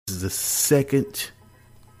is the second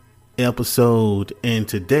episode, and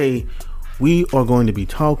today we are going to be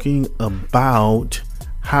talking about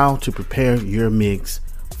how to prepare your mix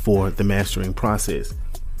for the mastering process.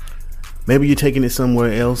 Maybe you're taking it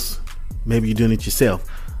somewhere else, maybe you're doing it yourself.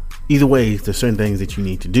 Either way, there's certain things that you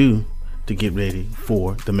need to do to get ready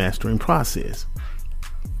for the mastering process.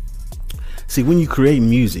 See, when you create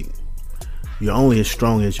music, you're only as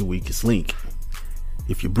strong as your weakest link.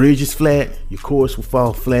 If your bridge is flat, your chorus will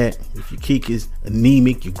fall flat. If your kick is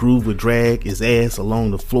anemic, your groove will drag his ass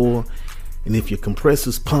along the floor. And if your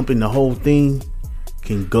compressor's pumping, the whole thing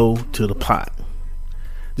can go to the pot.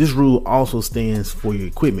 This rule also stands for your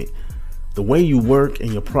equipment, the way you work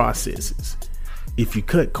and your processes. If you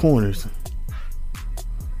cut corners.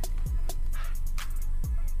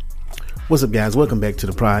 What's up, guys? Welcome back to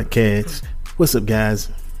the podcast. What's up, guys?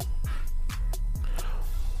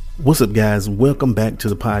 Welcome back to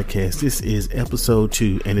the podcast. This is episode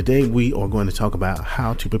 2, and today we are going to talk about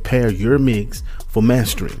how to prepare your mix for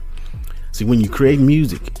mastering. See, when you create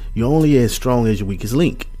music, you're only as strong as your weakest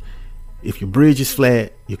link. If your bridge is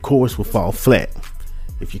flat, your chorus will fall flat.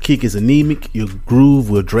 If your kick is anemic, your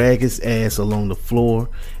groove will drag its ass along the floor.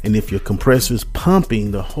 And if your compressor's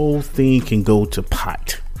pumping, the whole thing can go to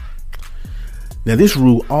pot. Now, this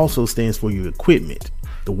rule also stands for your equipment,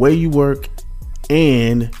 the way you work,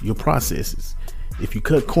 and your processes. If you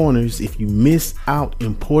cut corners, if you miss out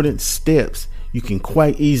important steps, you can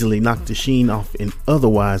quite easily knock the sheen off an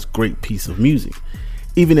otherwise great piece of music,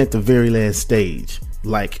 even at the very last stage,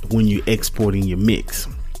 like when you're exporting your mix.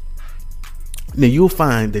 Now, you'll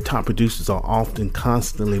find that top producers are often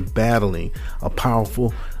constantly battling a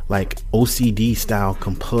powerful, like OCD style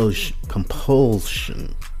compulsion.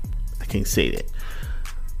 I can't say that,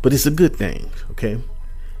 but it's a good thing, okay?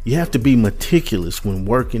 You have to be meticulous when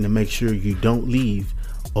working to make sure you don't leave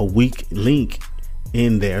a weak link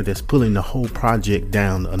in there that's pulling the whole project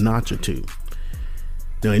down a notch or two.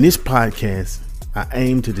 Now, in this podcast, I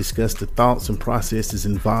aim to discuss the thoughts and processes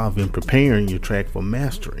involved in preparing your track for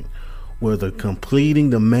mastering, whether completing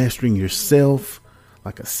the mastering yourself,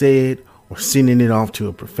 like I said, or sending it off to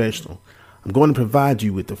a professional. I'm going to provide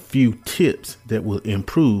you with a few tips that will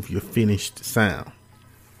improve your finished sound.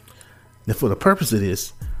 Now, for the purpose of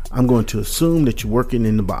this, I'm going to assume that you're working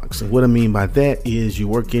in the box. And what I mean by that is you're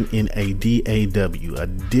working in a DAW, a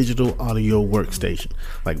digital audio workstation,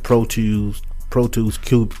 like Pro Tools,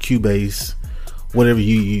 Cubase, whatever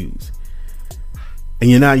you use. And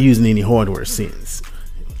you're not using any hardware since.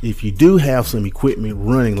 If you do have some equipment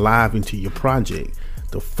running live into your project,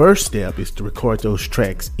 the first step is to record those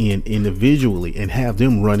tracks in individually and have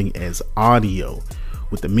them running as audio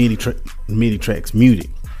with the MIDI tracks muted.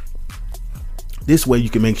 This way you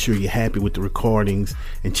can make sure you're happy with the recordings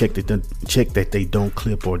and check that they don't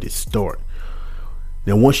clip or distort.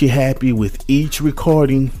 Now, once you're happy with each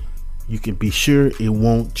recording, you can be sure it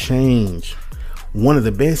won't change. One of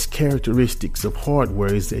the best characteristics of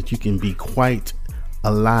hardware is that you can be quite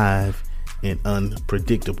alive and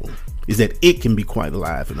unpredictable.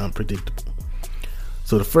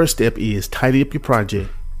 So the first step is tidy up your project,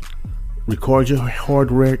 record your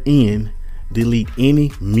hardware in, delete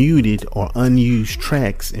any muted or unused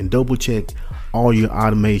tracks, and double check all your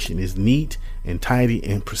automation is neat and tidy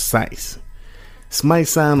and precise. This might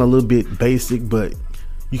sound a little bit basic, but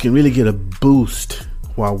you can really get a boost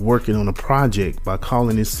while working on a project by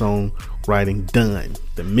calling this songwriting done,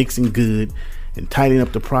 the mixing good, and tidying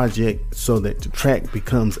up the project so that the track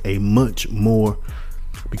becomes a much more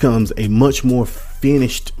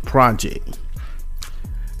finished project.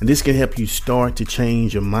 And this can help you start to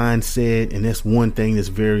change your mindset, and that's one thing that's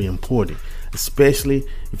very important, especially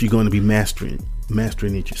if you're going to be mastering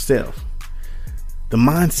it yourself. The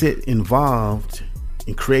mindset involved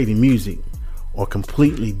in creating music are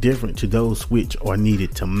completely different to those which are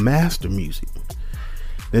needed to master music.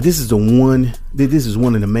 Now, this is one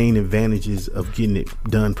of the main advantages of getting it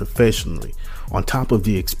done professionally, on top of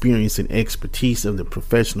the experience and expertise of the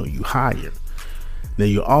professional you hire. Now,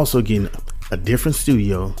 you're also getting a different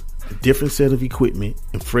studio, a different set of equipment,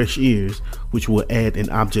 and fresh ears, which will add an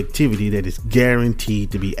objectivity that is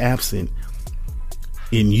guaranteed to be absent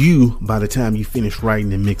in you by the time you finish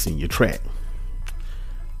writing and mixing your track.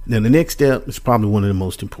 Now, the next step is probably one of the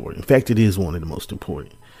most important. In fact, it is one of the most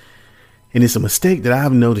important. And it's a mistake that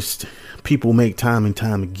I've noticed people make time and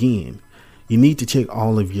time again. You need to check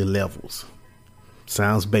all of your levels.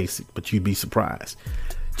 Sounds basic, but you'd be surprised.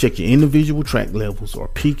 Check your individual track levels are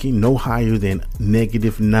peaking no higher than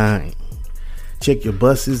 -9. Check your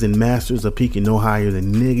buses and masters are peaking no higher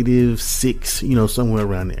than -6, somewhere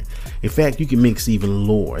around there. In fact, you can mix even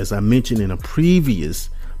lower. As I mentioned in a previous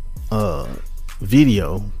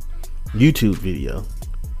video, YouTube video,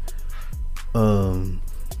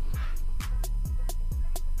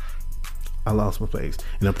 I lost my place.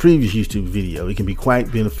 In a previous YouTube video, it can be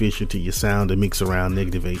quite beneficial to your sound to mix around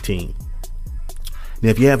 -18. Now,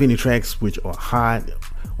 if you have any tracks which are hot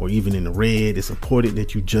or even in the red, it's important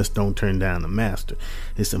that you just don't turn down the master.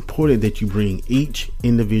 It's important that you bring each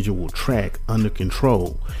individual track under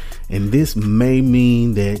control. And this may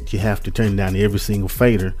mean that you have to turn down every single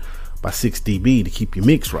fader by 6 dB to keep your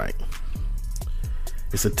mix right.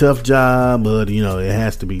 It's a tough job, but it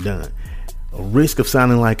has to be done. A risk of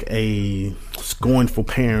sounding like a scornful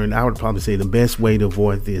parent, I would probably say the best way to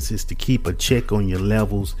avoid this is to keep a check on your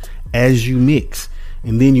levels as you mix,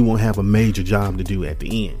 and then you won't have a major job to do at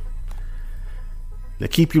the end. Now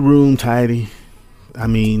keep your room tidy.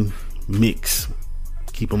 Mix.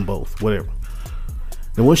 Keep them both, whatever.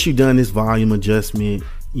 Now once you've done this volume adjustment,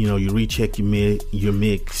 you recheck your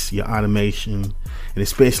mix, your automation, and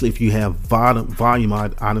especially if you have volume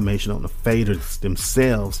automation on the faders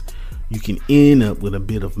themselves, you can end up with a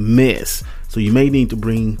bit of mess. So you may need to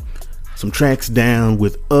bring some tracks down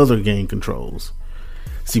with other gain controls.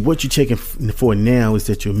 See, what you're checking for now is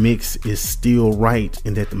that your mix is still right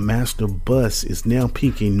and that the master bus is now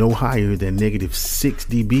peaking no higher than -6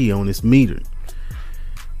 dB on its meter.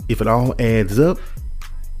 If it all adds up,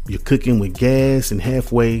 you're cooking with gas and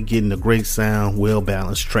halfway getting a great sound,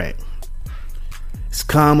 well-balanced track. It's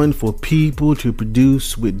common for people to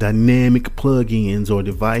produce with dynamic plugins or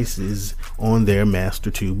devices on their Master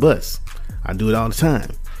 2 bus. I do it all the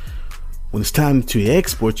time. When it's time to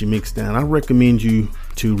export your mix down, I recommend you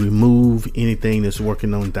to remove anything that's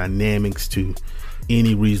working on dynamics to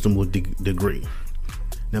any reasonable degree.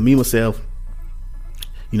 Now, me myself,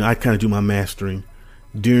 I kind of do my mastering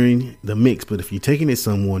during the mix, but if you're taking it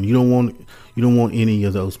someone, you don't want any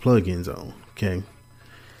of those plugins on. Okay.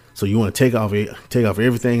 So you want to take off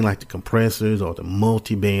everything like the compressors or the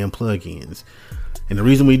multi-band plugins. And the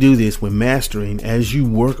reason we do this when mastering, as you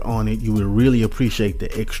work on it, you will really appreciate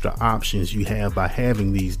the extra options you have by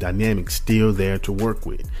having these dynamics still there to work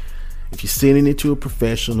with. If you're sending it to a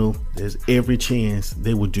professional, there's every chance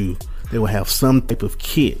they will have some type of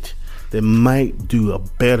kit that might do a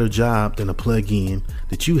better job than a plugin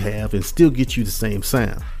that you have and still get you the same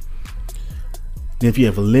sound. And if you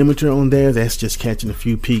have a limiter on there, that's just catching a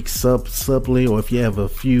few peaks subtly, or if you have a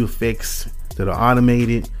few effects that are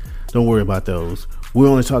automated, don't worry about those. We're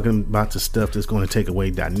only talking about the stuff that's going to take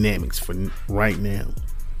away dynamics for right now.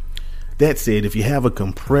 That said, if you have a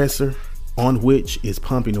compressor on which is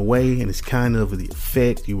pumping away and it's kind of the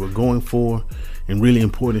effect you were going for and really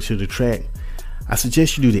important to the track, I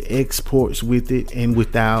suggest you do the exports with it and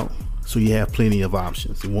without, so you have plenty of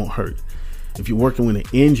options. It won't hurt. If you're working with an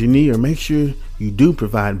engineer, make sure you do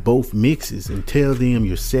provide both mixes and tell them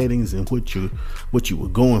your settings and what you were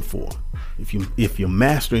going for. If your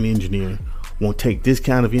mastering engineer won't take this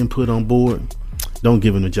kind of input on board, don't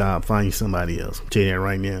give him a job. Find you somebody else. I'll tell you that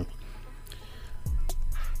right now.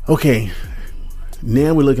 Okay,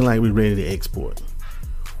 now we're looking like we're ready to export.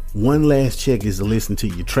 One last check is to listen to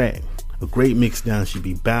your track. A great mix down should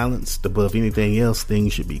be balanced. Above anything else,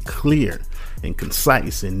 things should be clear and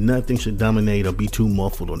concise, and nothing should dominate or be too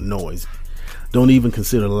muffled or noisy. Don't even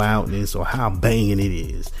consider loudness or how banging it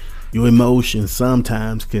is. Your emotions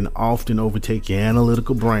sometimes can often overtake your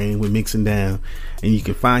analytical brain when mixing down, and you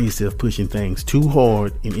can find yourself pushing things too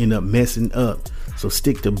hard and end up messing up. So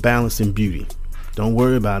stick to balance and beauty. Don't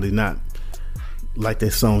worry about it not like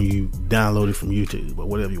that song you downloaded from YouTube or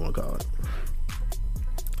whatever you want to call it.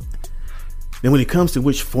 Then when it comes to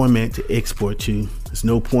which format to export to, there's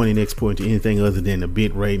no point in exporting to anything other than the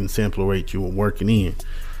bit rate and sample rate you were working in.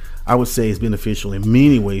 I would say it's beneficial in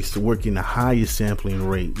many ways to work in the highest sampling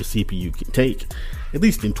rate the CPU can take, at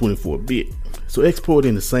least in 24-bit. So export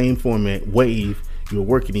in the same format wave you're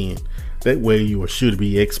working in. That way you should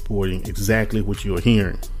be exporting exactly what you're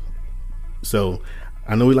hearing. So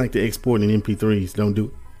I know we like to export in MP3s.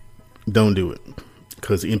 Don't do it,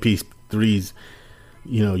 because MP3s,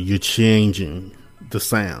 you're changing the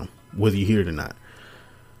sound whether you hear it or not.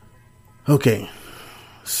 Okay,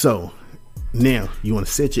 so now you want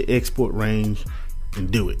to set your export range and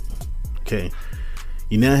do it. Okay,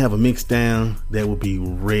 you now have a mix down that will be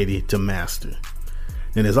ready to master.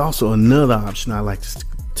 And there's also another option I like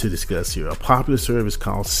to discuss here, a popular service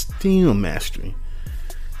called Stem Mastering.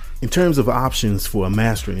 In terms of options for a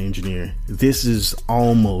mastering engineer, this is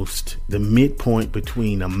almost the midpoint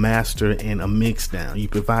between a master and a mixdown. You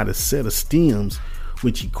provide a set of stems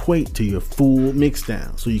which equate to your full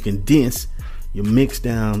mixdown, so you can dense your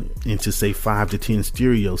mixdown into say 5 to 10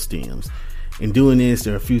 stereo stems. In doing this,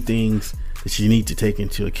 there are a few things that you need to take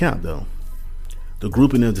into account though. The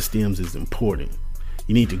grouping of the stems is important.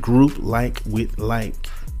 You need to group like with like.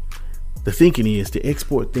 The thinking is to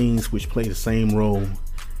export things which play the same role,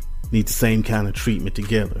 need the same kind of treatment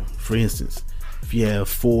together. For instance, if you have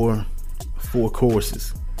four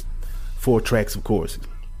tracks of choruses,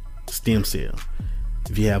 stem cell.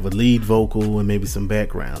 If you have a lead vocal and maybe some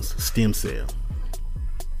backgrounds, stem cell.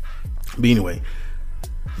 But anyway,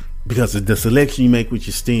 because the selection you make with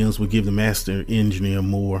your stems will give the master engineer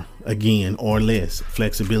more, again, or less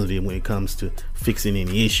flexibility when it comes to fixing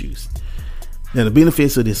any issues. Now, the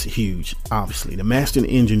benefits of this are huge. Obviously, the mastering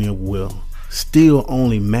engineer will still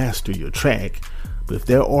only master your track, but if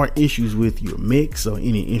there are issues with your mix or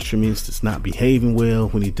any instruments that's not behaving well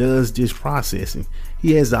when he does this processing,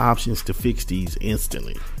 he has the options to fix these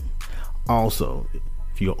instantly. Also,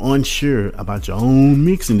 if you're unsure about your own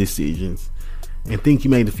mixing decisions and think you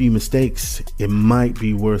made a few mistakes, it might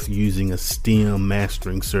be worth using a stem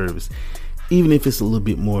mastering service, even if it's a little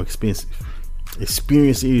bit more expensive.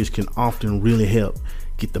 Experienced ears can often really help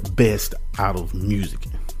get the best out of music.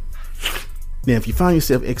 Now, if you find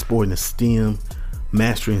yourself exporting a stem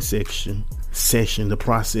mastering session, the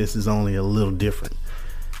process is only a little different.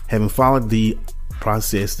 Having followed the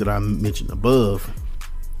process that I mentioned above,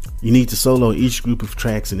 you need to solo each group of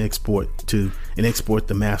tracks and export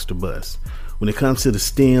the master bus. When it comes to the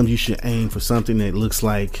stems, you should aim for something that looks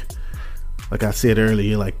like I said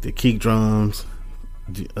earlier, like the kick drum,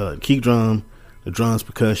 the drums,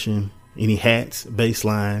 percussion, any hats, bass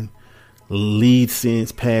line, lead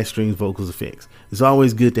synths, pass strings, vocals, effects. It's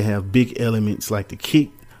always good to have big elements like the kick,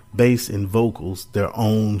 bass, and vocals their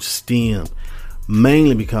own stem,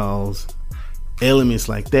 mainly because elements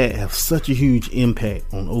like that have such a huge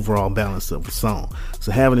impact on overall balance of a song.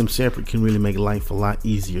 So having them separate can really make life a lot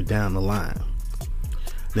easier down the line.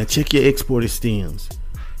 Now check your exported stems.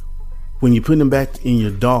 When you put them back in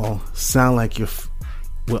your DAW, sound like let me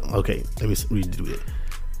redo it.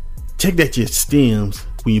 Check that your stems,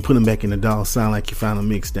 when you put them back in the DAW, sound like your final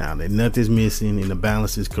mix down, that nothing's missing and the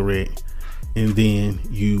balance is correct, and then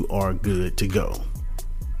you are good to go.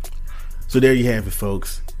 So there you have it,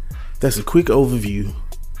 folks. That's a quick overview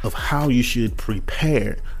of how you should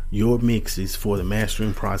prepare your mixes for the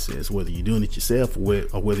mastering process, whether you're doing it yourself or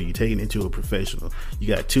whether you're taking it to a professional. You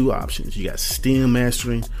got two options. You got stem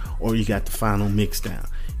mastering or you got the final mix down.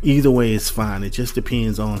 Either way is fine. It just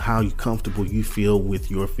depends on how comfortable you feel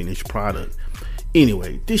with your finished product.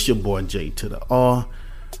 Anyway, this your boy J to the R.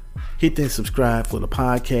 Hit that subscribe for the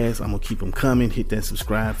podcast. I'm going to keep them coming. Hit that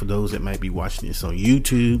subscribe for those that might be watching this on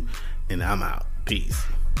YouTube. And I'm out. Peace.